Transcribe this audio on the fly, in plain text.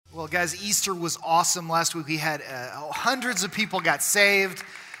Guys, Easter was awesome last week. We had hundreds of people got saved,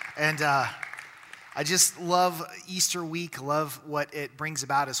 and I just love Easter week, love what it brings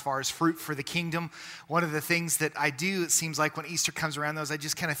about as far as fruit for the kingdom. One of the things that I do, it seems like when Easter comes around, I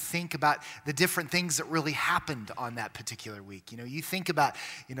just kind of think about the different things that really happened on that particular week. You know, you think about,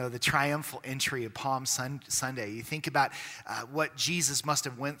 the triumphal entry of Palm Sunday. You think about what Jesus must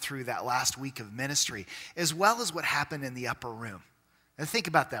have went through that last week of ministry, as well as what happened in the upper room. Now think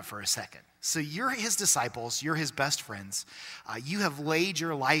about that for a second. So you're his disciples, you're his best friends. You have laid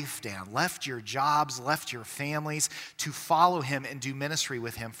your life down, left your jobs, left your families to follow him and do ministry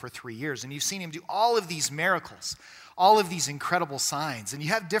with him for 3 years. And you've seen him do all of these miracles, all of these incredible signs. And you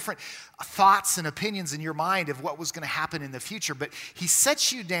have different thoughts and opinions in your mind of what was going to happen in the future. But he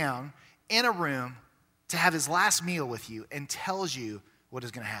sets you down in a room to have his last meal with you and tells you what is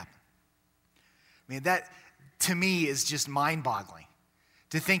going to happen. I mean, that to me is just mind-boggling.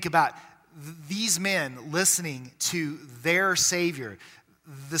 To think about these men listening to their Savior,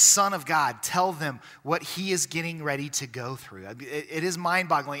 the Son of God, tell them what he is getting ready to go through. It is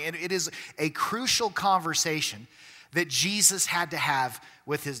mind-boggling, and it is a crucial conversation that Jesus had to have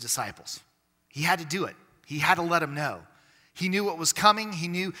with his disciples. He had to do it. He had to let them know. He knew what was coming. He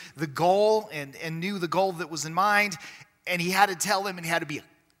knew the goal and knew the goal that was in mind, and he had to tell them and he had to be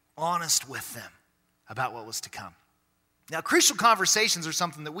honest with them about what was to come. Now, crucial conversations are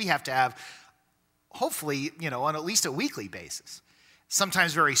something that we have to have, hopefully, on at least a weekly basis.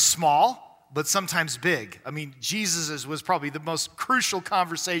 Sometimes very small, but sometimes big. I mean, Jesus' was probably the most crucial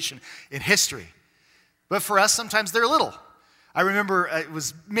conversation in history. But for us, sometimes they're little. I remember it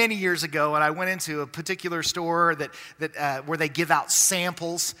was many years ago, and I went into a particular store that where they give out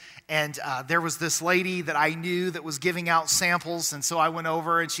samples, and there was this lady that I knew that was giving out samples, and so I went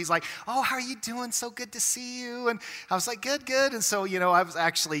over, and she's like, "Oh, how are you doing? So good to see you." And I was like, "Good, good." And so, I was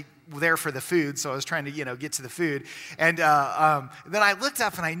actually there for the food, so I was trying to, get to the food. And then I looked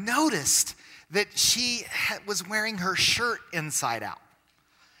up, and I noticed that she was wearing her shirt inside out.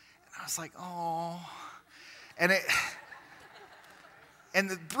 And I was like, "Oh." And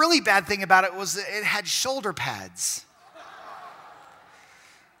the really bad thing about it was that it had shoulder pads.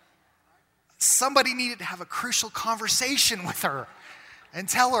 Somebody needed to have a crucial conversation with her and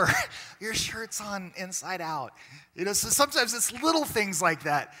tell her, your shirt's on inside out. So sometimes it's little things like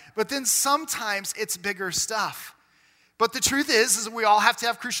that, but then sometimes it's bigger stuff. But the truth is we all have to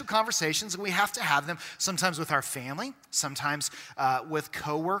have crucial conversations, and we have to have them sometimes with our family, sometimes with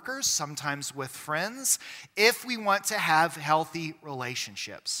coworkers, sometimes with friends, if we want to have healthy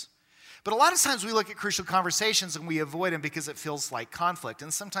relationships. But a lot of times we look at crucial conversations and we avoid them because it feels like conflict.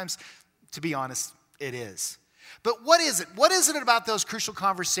 And sometimes, to be honest, it is. But what is it? What is it about those crucial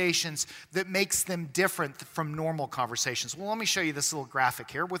conversations that makes them different from normal conversations? Well, let me show you this little graphic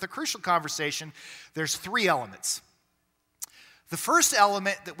here. With a crucial conversation, there's 3 elements. The first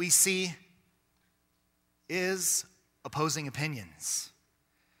element that we see is opposing opinions.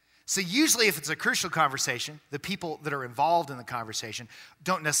 So usually if it's a crucial conversation, the people that are involved in the conversation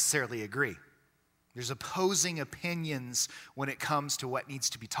don't necessarily agree. There's opposing opinions when it comes to what needs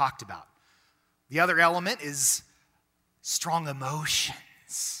to be talked about. The other element is strong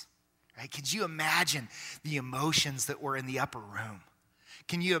emotions. Right? Could you imagine the emotions that were in the upper room?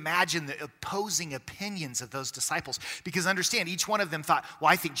 Can you imagine the opposing opinions of those disciples? Because understand, each one of them thought, well,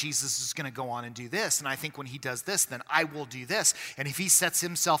 I think Jesus is going to go on and do this. And I think when he does this, then I will do this. And if he sets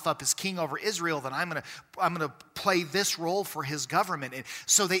himself up as king over Israel, then I'm going to play this role for his government. And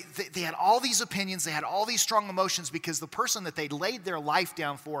so they had all these opinions. They had all these strong emotions because the person that they laid their life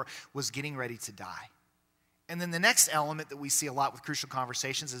down for was getting ready to die. And then the next element that we see a lot with crucial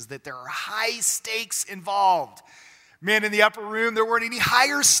conversations is that there are high stakes involved. Man, in the upper room, there weren't any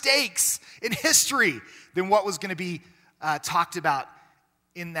higher stakes in history than what was going to be talked about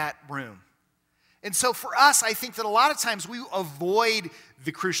in that room. And so for us, I think that a lot of times we avoid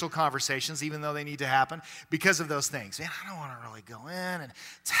the crucial conversations, even though they need to happen, because of those things. Man, I don't want to really go in, and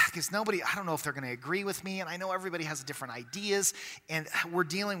because I don't know if they're going to agree with me, and I know everybody has different ideas, and we're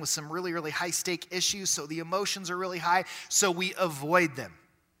dealing with some really, really high-stake issues, so the emotions are really high, so we avoid them.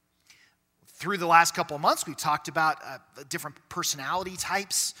 Through the last couple of months, we've talked about different personality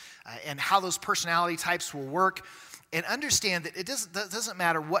types and how those personality types will work. And understand that it doesn't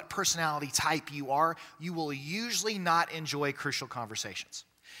matter what personality type you are, you will usually not enjoy crucial conversations.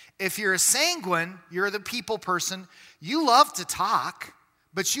 If you're a sanguine, you're the people person, you love to talk,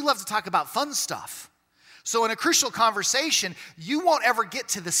 but you love to talk about fun stuff. So in a crucial conversation, you won't ever get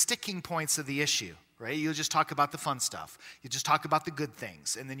to the sticking points of the issue. right? You'll just talk about the fun stuff. You just talk about the good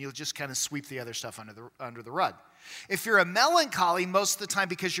things, and then you'll just kind of sweep the other stuff under the rug. If you're a melancholy, most of the time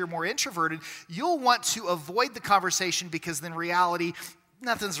because you're more introverted, you'll want to avoid the conversation because in reality,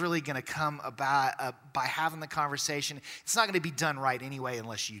 nothing's really going to come about by having the conversation. It's not going to be done right anyway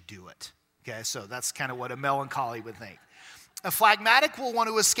unless you do it. Okay, so that's kind of what a melancholy would think. A phlegmatic will want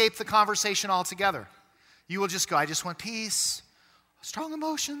to escape the conversation altogether. You will just go, I just want peace, strong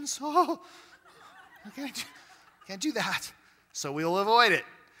emotions. Oh, I can't do that. So we'll avoid it.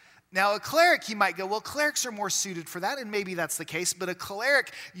 Now, a choleric, you might go, well, cholerics are more suited for that, and maybe that's the case, but a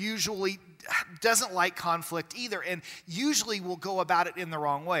choleric usually doesn't like conflict either, and usually will go about it in the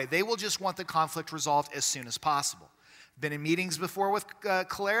wrong way. They will just want the conflict resolved as soon as possible. Been in meetings before with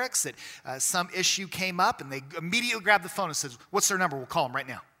cholerics that some issue came up, and they immediately grab the phone and says, what's their number? We'll call them right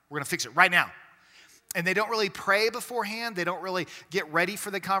now. We're going to fix it right now. And they don't really pray beforehand. They don't really get ready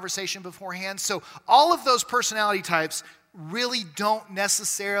for the conversation beforehand. So all of those personality types really don't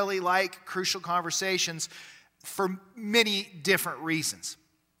necessarily like crucial conversations for many different reasons.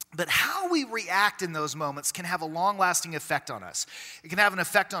 But how we react in those moments can have a long-lasting effect on us. It can have an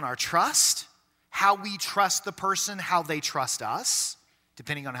effect on our trust, how we trust the person, how they trust us,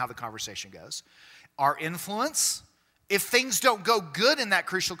 depending on how the conversation goes. Our influence. If things don't go good in that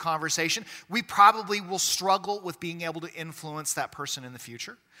crucial conversation, we probably will struggle with being able to influence that person in the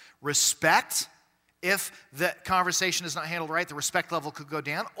future. Respect. If the conversation is not handled right, the respect level could go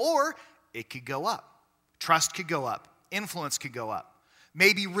down, or it could go up. Trust could go up. Influence could go up.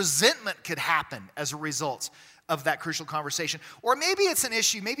 Maybe resentment could happen as a result of that crucial conversation. Or maybe it's an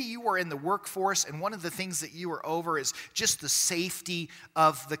issue. Maybe you are in the workforce, and one of the things that you are over is just the safety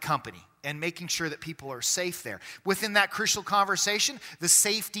of the company and making sure that people are safe there. Within that crucial conversation, the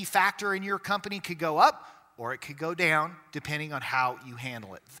safety factor in your company could go up, or it could go down, depending on how you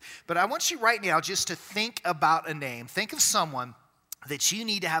handle it. But I want you right now just to think about a name. Think of someone that you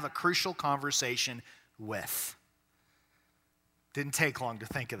need to have a crucial conversation with. Didn't take long to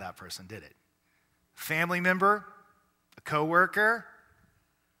think of that person, did it? Family member, a coworker,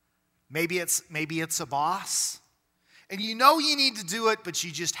 maybe it's a boss. And you know you need to do it, but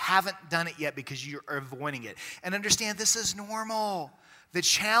you just haven't done it yet because you're avoiding it. And understand this is normal. The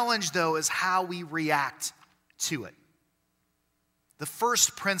challenge, though, is how we react to it. The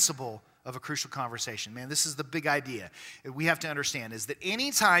first principle of a crucial conversation, man, this is the big idea we have to understand, is that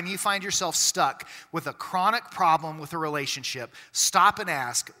anytime you find yourself stuck with a chronic problem with a relationship, stop and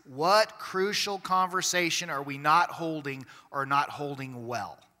ask, what crucial conversation are we not holding or not holding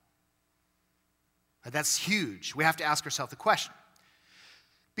well? That's huge. We have to ask ourselves the question.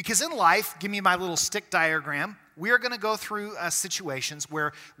 Because in life, give me my little stick diagram, we are going to go through situations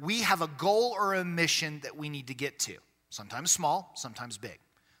where we have a goal or a mission that we need to get to. Sometimes small, sometimes big.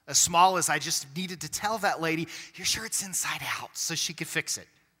 As small as I just needed to tell that lady, your shirt's inside out, so she could fix it.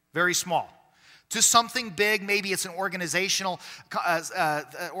 Very small. To something big, maybe it's an organizational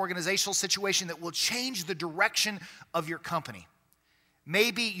situation that will change the direction of your company.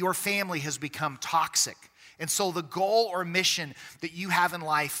 Maybe your family has become toxic. And so the goal or mission that you have in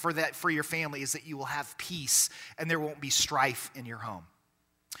life for your family is that you will have peace and there won't be strife in your home.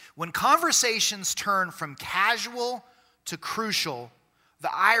 When conversations turn from casual to crucial, the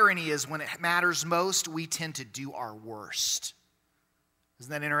irony is when it matters most, we tend to do our worst.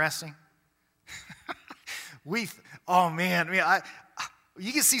 Isn't that interesting? You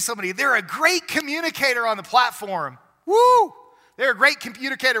can see somebody, they're a great communicator on the platform. Woo! They're a great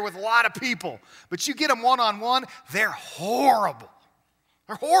communicator with a lot of people. But you get them one-on-one, they're horrible.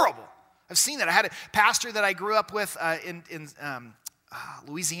 They're horrible. I've seen that. I had a pastor that I grew up with in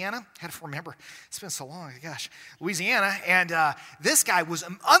Louisiana. I had to remember. It's been so long. Gosh. Louisiana. And this guy was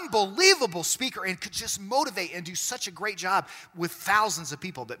an unbelievable speaker and could just motivate and do such a great job with thousands of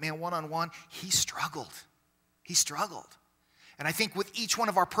people. But man, one-on-one, he struggled. He struggled. And I think with each one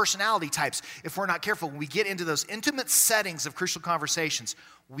of our personality types, if we're not careful, when we get into those intimate settings of crucial conversations,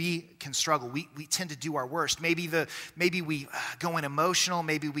 we can struggle. We tend to do our worst. Maybe we go in emotional.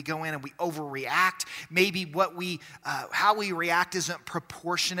 Maybe we go in and we overreact. Maybe how we react isn't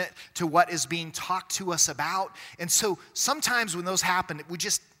proportionate to what is being talked to us about. And so sometimes when those happen,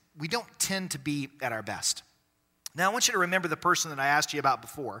 we don't tend to be at our best. Now I want you to remember the person that I asked you about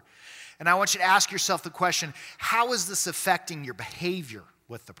before. And I want you to ask yourself the question, how is this affecting your behavior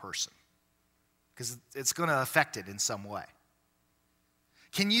with the person? Because it's going to affect it in some way.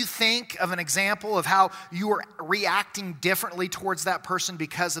 Can you think of an example of how you are reacting differently towards that person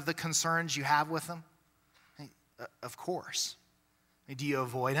because of the concerns you have with them? Of course. Do you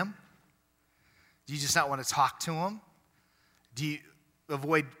avoid them? Do you just not want to talk to them? Do you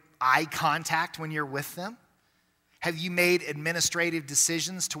avoid eye contact when you're with them? Have you made administrative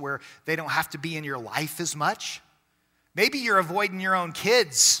decisions to where they don't have to be in your life as much? Maybe you're avoiding your own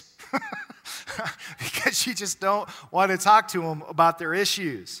kids because you just don't want to talk to them about their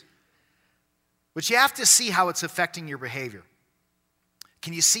issues. But you have to see how it's affecting your behavior.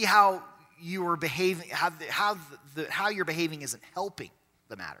 Can you see how you are behaving, how you're behaving isn't helping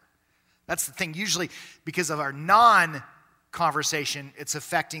the matter? That's the thing. Usually, because of our non-conversation, it's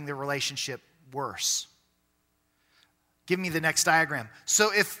affecting the relationship worse. Give me the next diagram.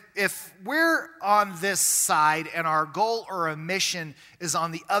 So if we're on this side and our goal or a mission is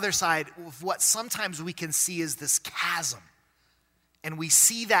on the other side, what sometimes we can see is this chasm. And we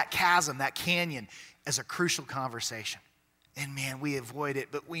see that chasm, that canyon, as a crucial conversation. And man, we avoid it.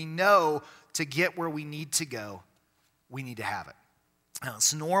 But we know to get where we need to go, we need to have it. Now,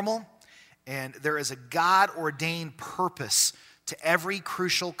 it's normal. And there is a God-ordained purpose to every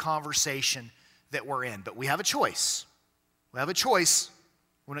crucial conversation that we're in. But we have a choice. We have a choice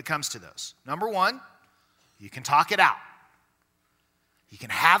when it comes to those. Number one, you can talk it out. You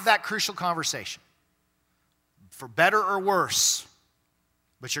can have that crucial conversation. For better or worse,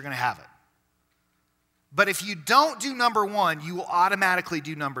 but you're going to have it. But if you don't do number one, you will automatically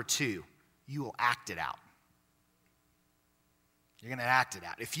do number two. You will act it out. You're going to act it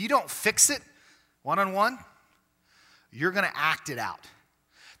out. If you don't fix it one-on-one, you're going to act it out.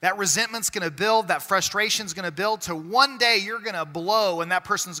 That resentment's going to build, that frustration's going to build to one day you're going to blow and that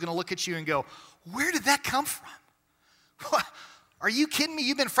person's going to look at you and go, where did that come from? What? Are you kidding me?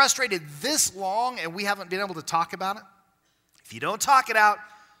 You've been frustrated this long and we haven't been able to talk about it? If you don't talk it out,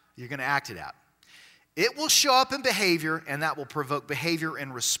 you're going to act it out. It will show up in behavior, and that will provoke behavior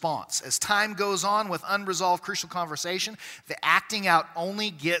in response. As time goes on with unresolved crucial conversation, the acting out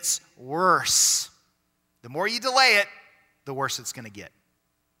only gets worse. The more you delay it, the worse it's going to get.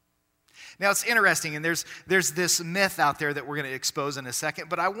 Now, it's interesting, and there's this myth out there that we're going to expose in a second,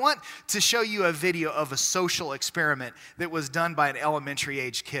 but I want to show you a video of a social experiment that was done by an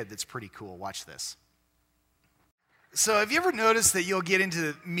elementary-age kid that's pretty cool. Watch this. So have you ever noticed that you'll get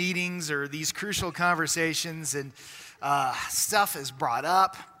into meetings or these crucial conversations and stuff is brought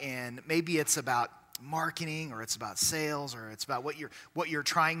up, and maybe it's about marketing or it's about sales or it's about what you're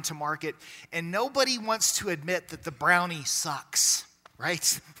trying to market, and nobody wants to admit that the brownie sucks,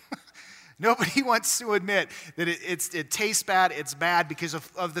 right? Nobody wants to admit that it tastes bad, it's bad because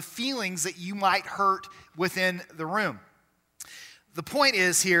of the feelings that you might hurt within the room. The point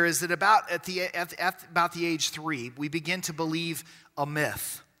is that about the age 3, we begin to believe a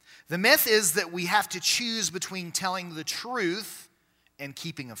myth. The myth is that we have to choose between telling the truth and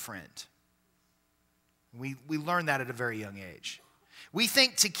keeping a friend. We learn that at a very young age. We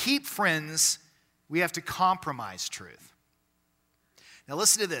think to keep friends, we have to compromise truth. Now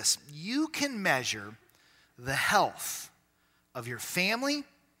listen to this. You can measure the health of your family,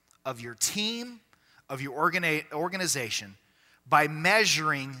 of your team, of your organization by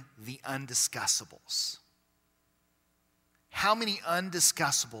measuring the undiscussables. How many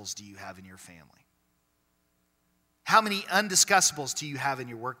undiscussables do you have in your family? How many undiscussables do you have in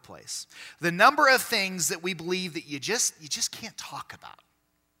your workplace? The number of things that we believe that you just can't talk about.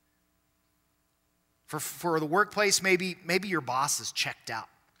 For the workplace, maybe your boss is checked out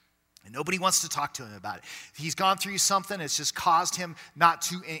and nobody wants to talk to him about it. He's gone through something, it's just caused him not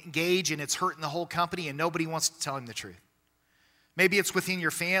to engage and it's hurting the whole company and nobody wants to tell him the truth. Maybe it's within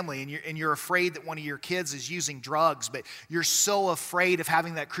your family and you're afraid that one of your kids is using drugs, but you're so afraid of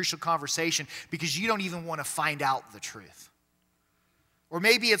having that crucial conversation because you don't even want to find out the truth. Or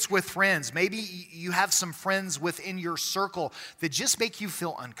maybe it's with friends. Maybe you have some friends within your circle that just make you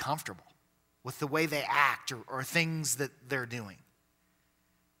feel uncomfortable with the way they act or things that they're doing.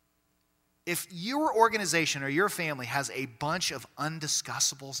 If your organization or your family has a bunch of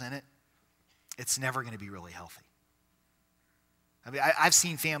undiscussables in it, it's never going to be really healthy. I mean, I've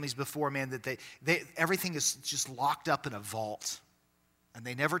seen families before, man, that they everything is just locked up in a vault. And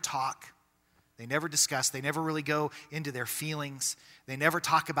they never talk. They never discuss. They never really go into their feelings. They never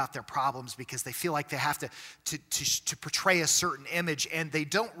talk about their problems because they feel like they have to portray a certain image, and they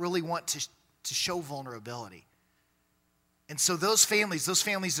don't really want to show vulnerability. And so those families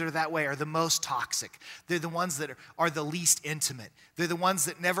that are that way are the most toxic. They're the ones that are the least intimate. They're the ones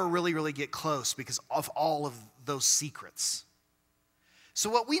that never really get close because of all of those secrets. So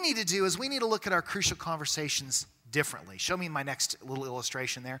what we need to do is we need to look at our crucial conversations differently. Show me my next little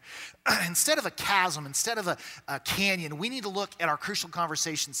illustration there. Instead of a chasm, instead of a canyon, we need to look at our crucial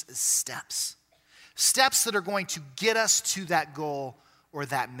conversations as steps. Steps that are going to get us to that goal or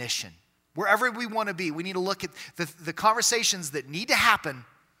that mission. Wherever we want to be, we need to look at the conversations that need to happen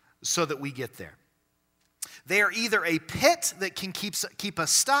so that we get there. They are either a pit that can keep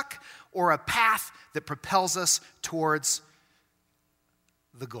us stuck or a path that propels us towards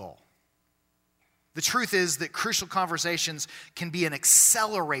the goal. The truth is that crucial conversations can be an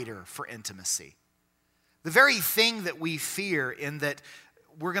accelerator for intimacy. The very thing that we fear in that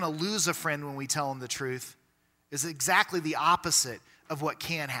we're going to lose a friend when we tell them the truth is exactly the opposite of what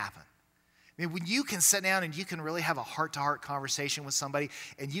can happen. I mean, when you can sit down and you can really have a heart-to-heart conversation with somebody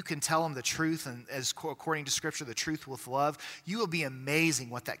and you can tell them the truth, and as according to Scripture, the truth with love, you will be amazing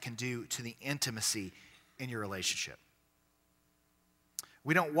what that can do to the intimacy in your relationship.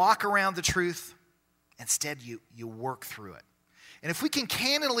 We don't walk around the truth. Instead, you work through it. And if we can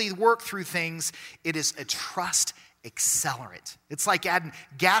candidly work through things, it is a trust accelerant. It's like adding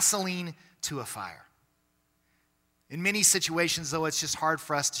gasoline to a fire. In many situations, though, it's just hard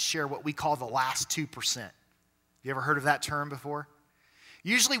for us to share what we call the last 2%. You ever heard of that term before?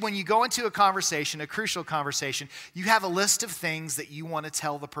 Usually when you go into a conversation, a crucial conversation, you have a list of things that you want to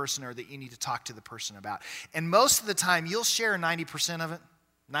tell the person or that you need to talk to the person about. And most of the time, you'll share 90% of it,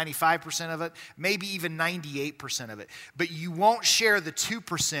 95% of it, maybe even 98% of it. But you won't share the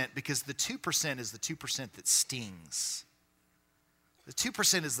 2% because the 2% is the 2% that stings. The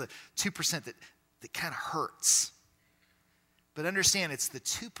 2% is the 2% that kind of hurts. But understand, it's the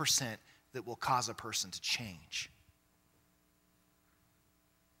 2% that will cause a person to change.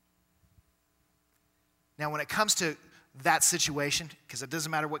 Now, when it comes to that situation, because it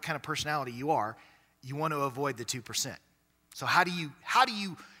doesn't matter what kind of personality you are, you want to avoid the 2%. So how do you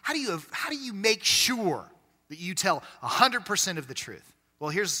make sure that you tell 100% of the truth? Well,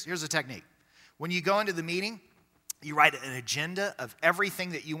 here's a technique. When you go into the meeting, you write an agenda of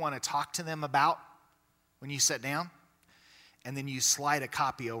everything that you want to talk to them about when you sit down, and then you slide a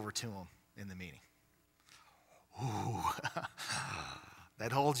copy over to them in the meeting. Ooh,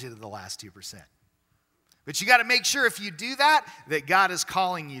 that holds you to the last 2%. But you got to make sure if you do that God is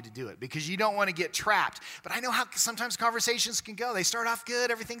calling you to do it, because you don't want to get trapped. But I know how sometimes conversations can go. They start off good,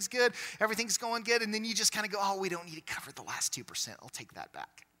 everything's going good, and then you just kind of go, oh, we don't need to cover the last 2%. I'll take that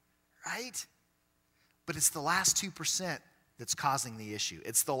back, right? But it's the last 2% that's causing the issue.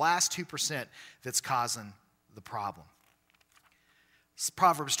 It's the last 2% that's causing the problem.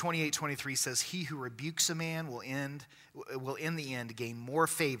 Proverbs 28:23 says, he who rebukes a man will in the end gain more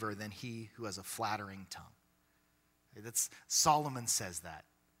favor than he who has a flattering tongue. Solomon says that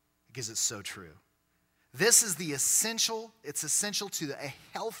because it's so true. This is it's essential to a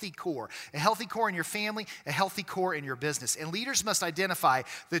healthy core in your family, a healthy core in your business. And leaders must identify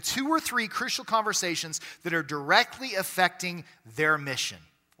the 2 or 3 crucial conversations that are directly affecting their mission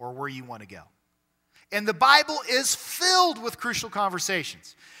or where you want to go. And the Bible is filled with crucial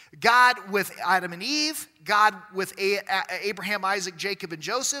conversations. God with Adam and Eve, God with Abraham, Isaac, Jacob, and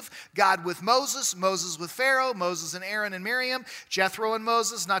Joseph, God with Moses, Moses with Pharaoh, Moses and Aaron and Miriam, Jethro and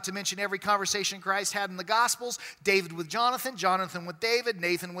Moses, not to mention every conversation Christ had in the Gospels, David with Jonathan, Jonathan with David,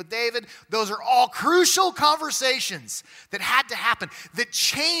 Nathan with David. Those are all crucial conversations that had to happen, that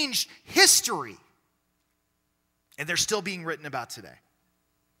changed history. And they're still being written about today.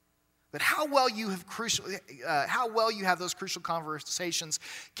 But how well you have those crucial conversations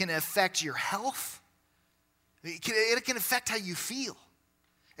can affect your health. It can affect how you feel.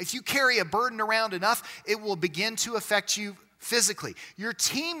 If you carry a burden around enough, it will begin to affect you physically. Your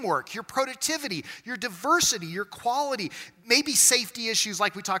teamwork, your productivity, your diversity, your quality, maybe safety issues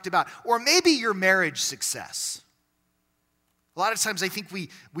like we talked about, or maybe your marriage success. A lot of times I think we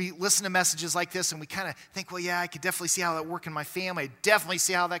listen to messages like this and we kind of think, well, yeah, I could definitely see how that would work in my family. I definitely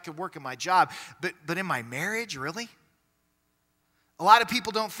see how that could work in my job. But in my marriage, really? A lot of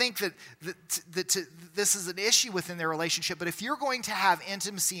people don't think that this is an issue within their relationship. But if you're going to have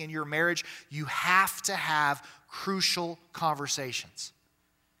intimacy in your marriage, you have to have crucial conversations.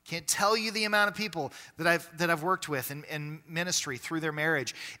 Can't tell you the amount of people that I've worked with in ministry through their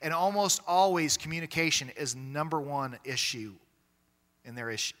marriage, and almost always communication is number one issue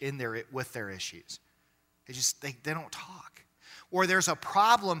with their issues. They don't talk, or there's a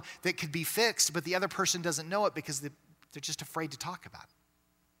problem that could be fixed, but the other person doesn't know it because they're just afraid to talk about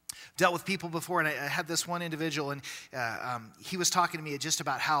it. Dealt with people before, and I had this one individual, and he was talking to me just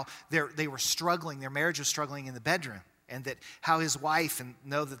about how they were struggling, their marriage was struggling in the bedroom. And that how his wife, and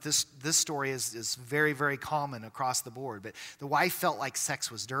know that this story is very, very common across the board, but the wife felt like sex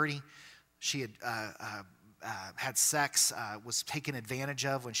was dirty. She had had sex, was taken advantage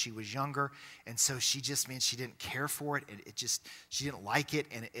of when she was younger, and so she didn't care for it, and she didn't like it,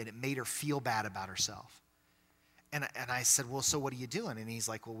 and it made her feel bad about herself. And I said, well, so what are you doing? And he's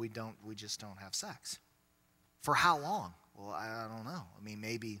like, well, we just don't have sex. For how long? Well, I don't know. I mean,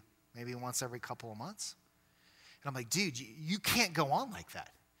 maybe maybe once every couple of months. And I'm like, dude, you can't go on like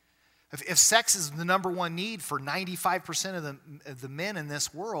that. If sex is the number one need for 95% of the men in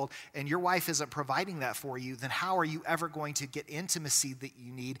this world, and your wife isn't providing that for you, then how are you ever going to get intimacy that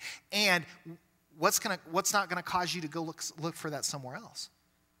you need? And what's not going to cause you to go look for that somewhere else?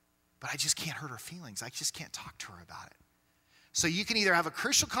 But I just can't hurt her feelings. I just can't talk to her about it. So you can either have a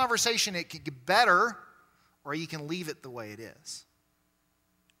crucial conversation, it could get better, or you can leave it the way it is.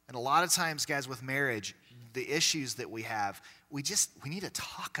 And a lot of times, guys, with marriage, the issues that we have, we need to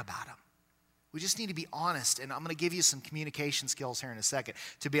talk about them. We just need to be honest, and I'm going to give you some communication skills here in a second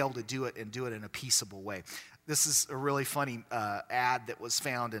to be able to do it in a peaceable way. This is a really funny ad that was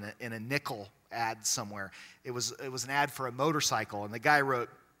found in a nickel ad somewhere. It was an ad for a motorcycle, and the guy wrote,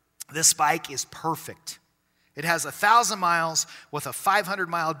 "This bike is perfect. It has 1,000 miles with a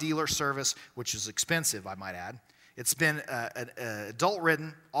 500-mile dealer service," which is expensive, I might add. It's been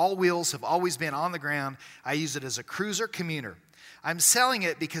adult-ridden. All wheels have always been on the ground. I use it as a cruiser commuter. I'm selling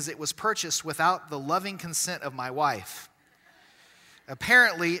it because it was purchased without the loving consent of my wife.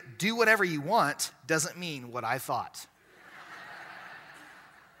 Apparently, do whatever you want doesn't mean what I thought.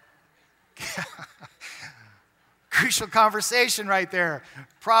 Crucial conversation right there.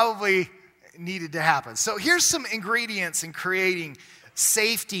 Probably needed to happen. So here's some ingredients in creating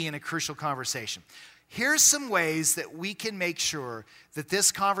safety in a crucial conversation. Here's some ways that we can make sure that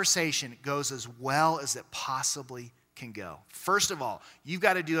this conversation goes as well as it possibly can go. First of all, you've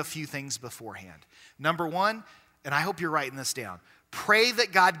got to do a few things beforehand. Number one, and I hope you're writing this down, pray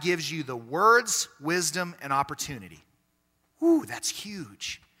that God gives you the words, wisdom, and opportunity. Ooh, that's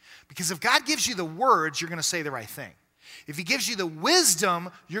huge. Because if God gives you the words, you're going to say the right thing. If he gives you the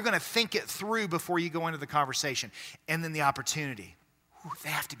wisdom, you're going to think it through before you go into the conversation. And then the opportunity. Ooh, they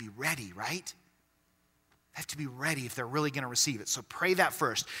have to be ready, right? They have to be ready if they're really going to receive it. So pray that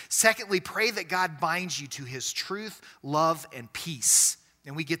first. Secondly, pray that God binds you to his truth, love, and peace.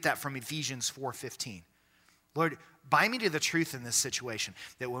 And we get that from Ephesians 4:15. Lord, bind me to the truth in this situation.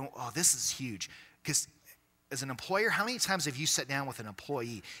 This is huge. Because as an employer, how many times have you sat down with an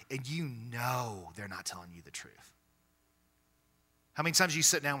employee and you know they're not telling you the truth? How many times you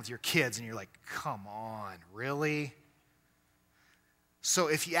sit down with your kids and you're like, come on, really? So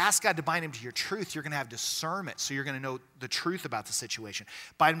if you ask God to bind him to your truth, you're going to have discernment, so you're going to know the truth about the situation.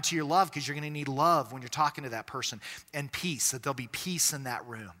 Bind him to your love, because you're going to need love when you're talking to that person, and peace, that there'll be peace in that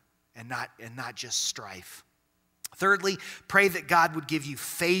room and not just strife. Thirdly, pray that God would give you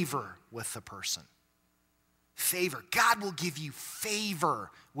favor with the person. Favor. God will give you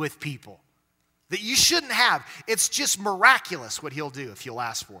favor with people that you shouldn't have. It's just miraculous what he'll do if you'll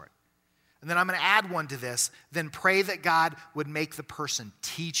ask for it. And then I'm going to add one to this. Then pray that God would make the person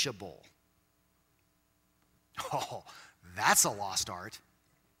teachable. Oh, that's a lost art.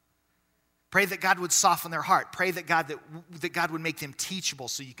 Pray that God would soften their heart. Pray that God would make them teachable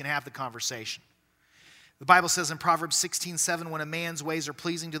so you can have the conversation. The Bible says in Proverbs 16:7, when a man's ways are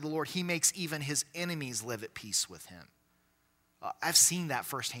pleasing to the Lord, he makes even his enemies live at peace with him. I've seen that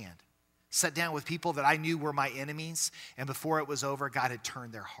firsthand. Sat down with people that I knew were my enemies, and before it was over, God had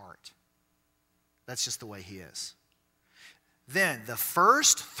turned their heart. That's just the way he is. Then the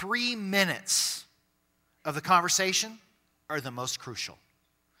first 3 minutes of the conversation are the most crucial.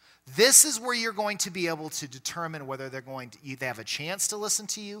 This is where you're going to be able to determine whether they have a chance to listen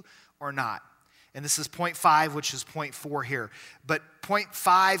to you or not. And this is point 5, which is point 4 here. But point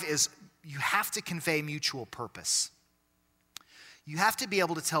 5 is you have to convey mutual purpose. You have to be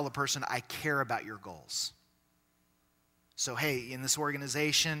able to tell the person, I care about your goals. So, hey, in this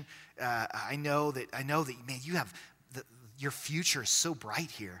organization, I know that, man, your future is so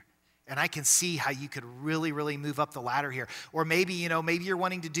bright here. And I can see how you could really, really move up the ladder here. Or maybe you're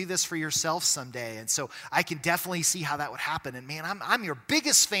wanting to do this for yourself someday. And so I can definitely see how that would happen. And man, I'm your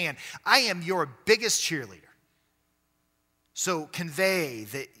biggest fan. I am your biggest cheerleader. So convey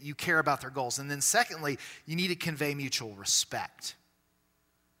that you care about their goals. And then secondly, you need to convey mutual respect.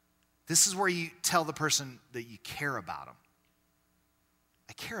 This is where you tell the person that you care about them.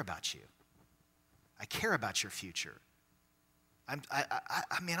 I care about you. I care about your future.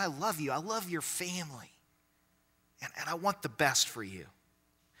 I love you. I love your family. And I want the best for you.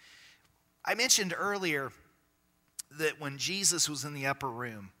 I mentioned earlier that when Jesus was in the upper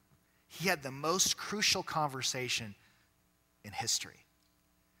room, he had the most crucial conversation in history.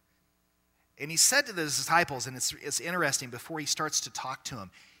 And he said to the disciples, and it's interesting, before he starts to talk to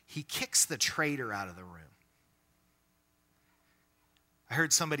them, he kicks the traitor out of the room. I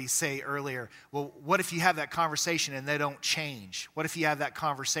heard somebody say earlier, well, what if you have that conversation and they don't change? What if you have that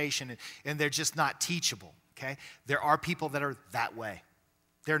conversation and they're just not teachable, okay? There are people that are that way.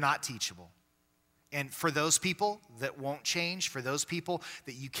 They're not teachable. And for those people that won't change, for those people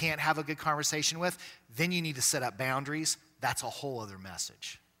that you can't have a good conversation with, then you need to set up boundaries. That's a whole other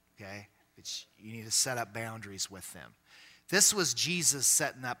message, okay? You need to set up boundaries with them. This was Jesus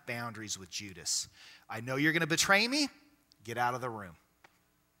setting up boundaries with Judas. I know you're going to betray me. Get out of the room.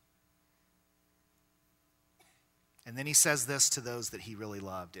 And then he says this to those that he really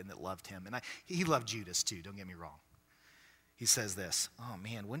loved and that loved him. And he loved Judas too, don't get me wrong. He says this, oh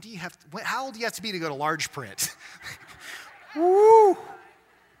man, how old do you have to be to go to large print? Woo!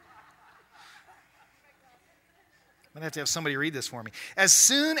 I'm going to have somebody read this for me. As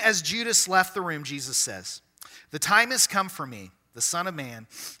soon as Judas left the room, Jesus says, the time has come for me, the Son of Man,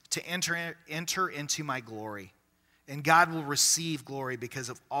 to enter into my glory. And God will receive glory because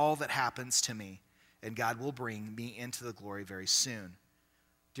of all that happens to me. And God will bring me into the glory very soon.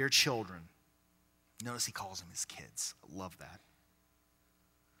 Dear children, notice he calls them his kids. I love that.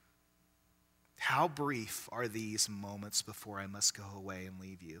 How brief are these moments before I must go away and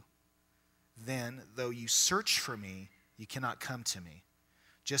leave you? Then, though you search for me, you cannot come to me,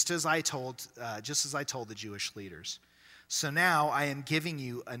 just as I told the Jewish leaders. So now I am giving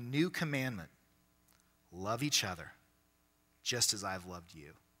you a new commandment: love each other, just as I have loved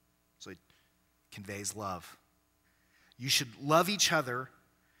you. So it conveys love. You should love each other.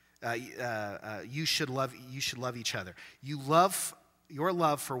 You should love each other. Your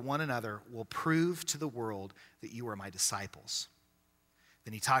love for one another will prove to the world that you are my disciples.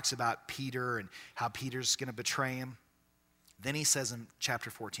 Then he talks about Peter and how Peter's going to betray him. Then he says in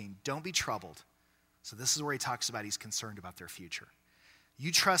chapter 14, don't be troubled. So this is where he talks about he's concerned about their future.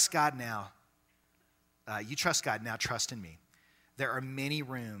 You trust God now. Trust in me. There are many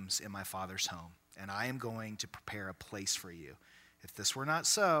rooms in my Father's home, and I am going to prepare a place for you. If this were not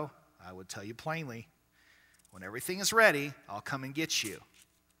so, I would tell you plainly, when everything is ready, I'll come and get you,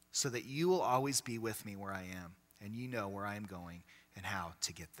 so that you will always be with me where I am, and you know where I am going and how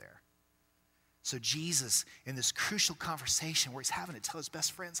to get there. So Jesus, in this crucial conversation where he's having to tell his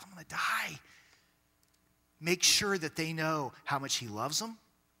best friends, I'm going to die, make sure that they know how much he loves them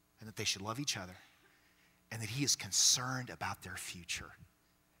and that they should love each other and that he is concerned about their future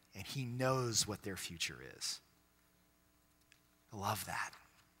and he knows what their future is. I love that.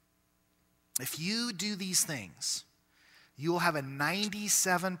 If you do these things, you will have a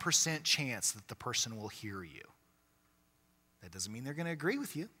 97% chance that the person will hear you. That doesn't mean they're going to agree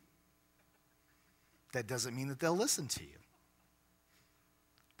with you. That doesn't mean that they'll listen to you.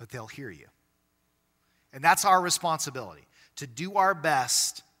 But they'll hear you. And that's our responsibility, to do our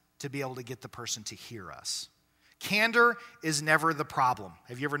best to be able to get the person to hear us. Candor is never the problem.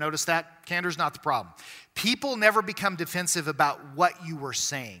 Have you ever noticed that? Candor's not the problem. People never become defensive about what you were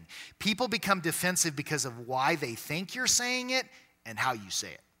saying. People become defensive because of why they think you're saying it and how you say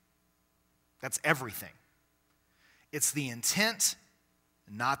it. That's everything. It's the intent,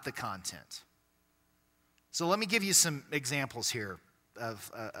 not the content. So let me give you some examples here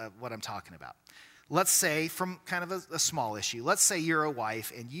of what I'm talking about. Let's say, from kind of a small issue, let's say you're a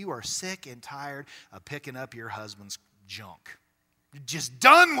wife and you are sick and tired of picking up your husband's junk. You're just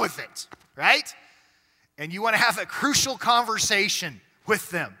done with it, right? And you want to have a crucial conversation with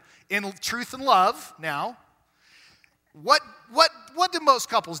them in truth and love. Now, what do most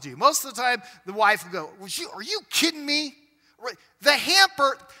couples do? Most of the time, the wife will go, are you kidding me? The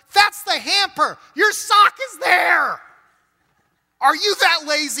hamper, that's the hamper. Your sock is there. Are you that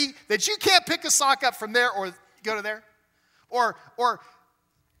lazy that you can't pick a sock up from there or go to there? Or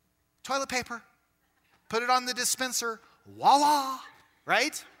toilet paper, put it on the dispenser, voila,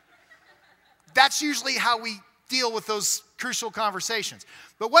 right? That's usually how we deal with those crucial conversations.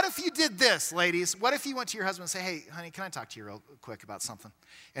 But what if you did this, ladies? What if you went to your husband and say, hey, honey, can I talk to you real quick about something?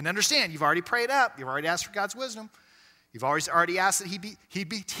 And understand, you've already prayed up. You've already asked for God's wisdom. You've already asked that he'd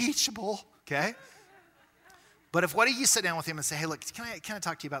be teachable, okay? But what if you sit down with him and say, hey, look, can I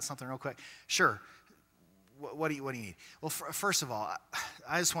talk to you about something real quick? Sure. What do you need? Well, first of all,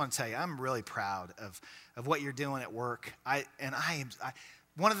 I just want to tell you, I'm really proud of what you're doing at work.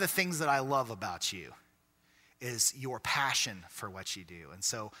 One of the things that I love about you is your passion for what you do. And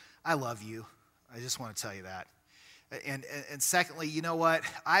so I love you. I just want to tell you that. And secondly, you know what?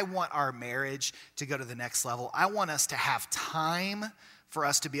 I want our marriage to go to the next level. I want us to have time for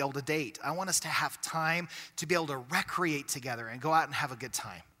us to be able to date. I want us to have time to be able to recreate together and go out and have a good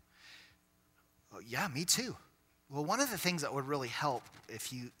time. Oh, yeah, me too. Well, one of the things that would really help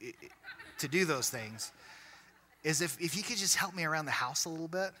to do those things is if you could just help me around the house a little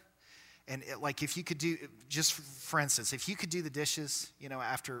bit. And if you could do, just for instance, if you could do the dishes,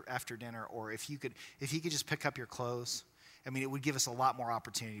 after dinner, or if you could just pick up your clothes I mean, it would give us a lot more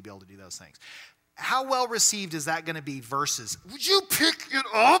opportunity to be able to do those things. How well received is that going to be versus, would you pick it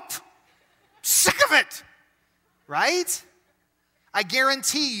up? Sick of it, right? I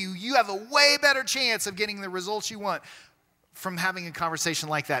guarantee you, you have a way better chance of getting the results you want from having a conversation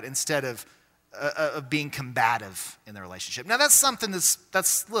like that instead of being combative in the relationship. Now, that's something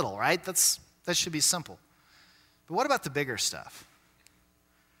that's little, right? That should be simple. But what about the bigger stuff?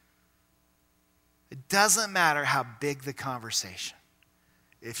 It doesn't matter how big the conversation.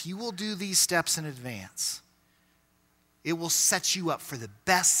 If you will do these steps in advance, it will set you up for the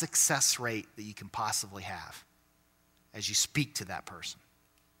best success rate that you can possibly have as you speak to that person.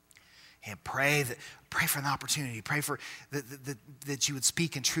 And pray for an opportunity. Pray for that you would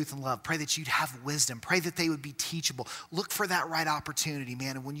speak in truth and love. Pray that you'd have wisdom. Pray that they would be teachable. Look for that right opportunity,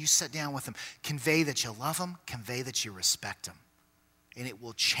 man. And when you sit down with them, convey that you love them. Convey that you respect them. And it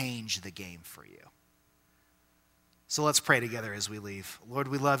will change the game for you. So let's pray together as we leave. Lord,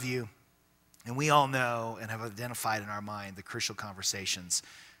 we love you. And we all know and have identified in our mind the crucial conversations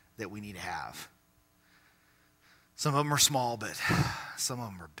that we need to have. Some of them are small, but some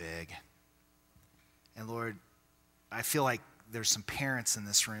of them are big. And Lord, I feel like there's some parents in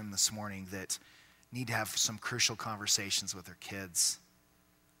this room this morning that need to have some crucial conversations with their kids.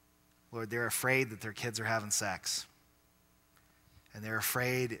 Lord, they're afraid that their kids are having sex. And they're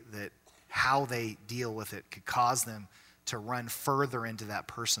afraid that how they deal with it could cause them to run further into that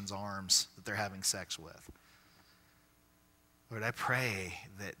person's arms that they're having sex with. Lord, I pray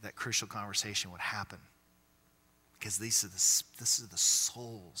that that crucial conversation would happen. Because this is the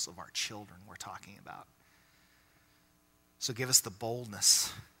souls of our children we're talking about. So give us the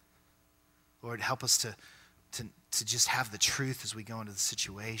boldness. Lord, help us to just have the truth as we go into the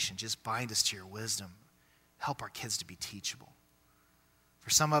situation. Just bind us to your wisdom. Help our kids to be teachable. For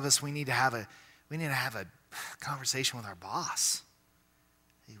some of us, we need to have a conversation with our boss.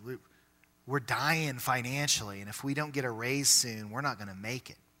 We're dying financially, and if we don't get a raise soon, we're not going to make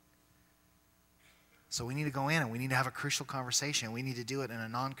it. So we need to go in and we need to have a crucial conversation. We need to do it in a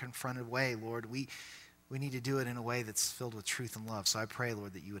non-confronted way, Lord. We need to do it in a way that's filled with truth and love. So I pray,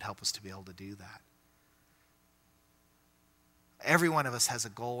 Lord, that you would help us to be able to do that. Every one of us has a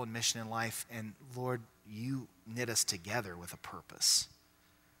goal and mission in life, and Lord, you knit us together with a purpose.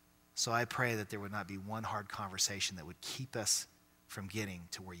 So I pray that there would not be one hard conversation that would keep us from getting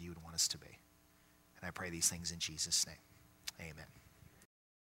to where you would want us to be. And I pray these things in Jesus' name. Amen.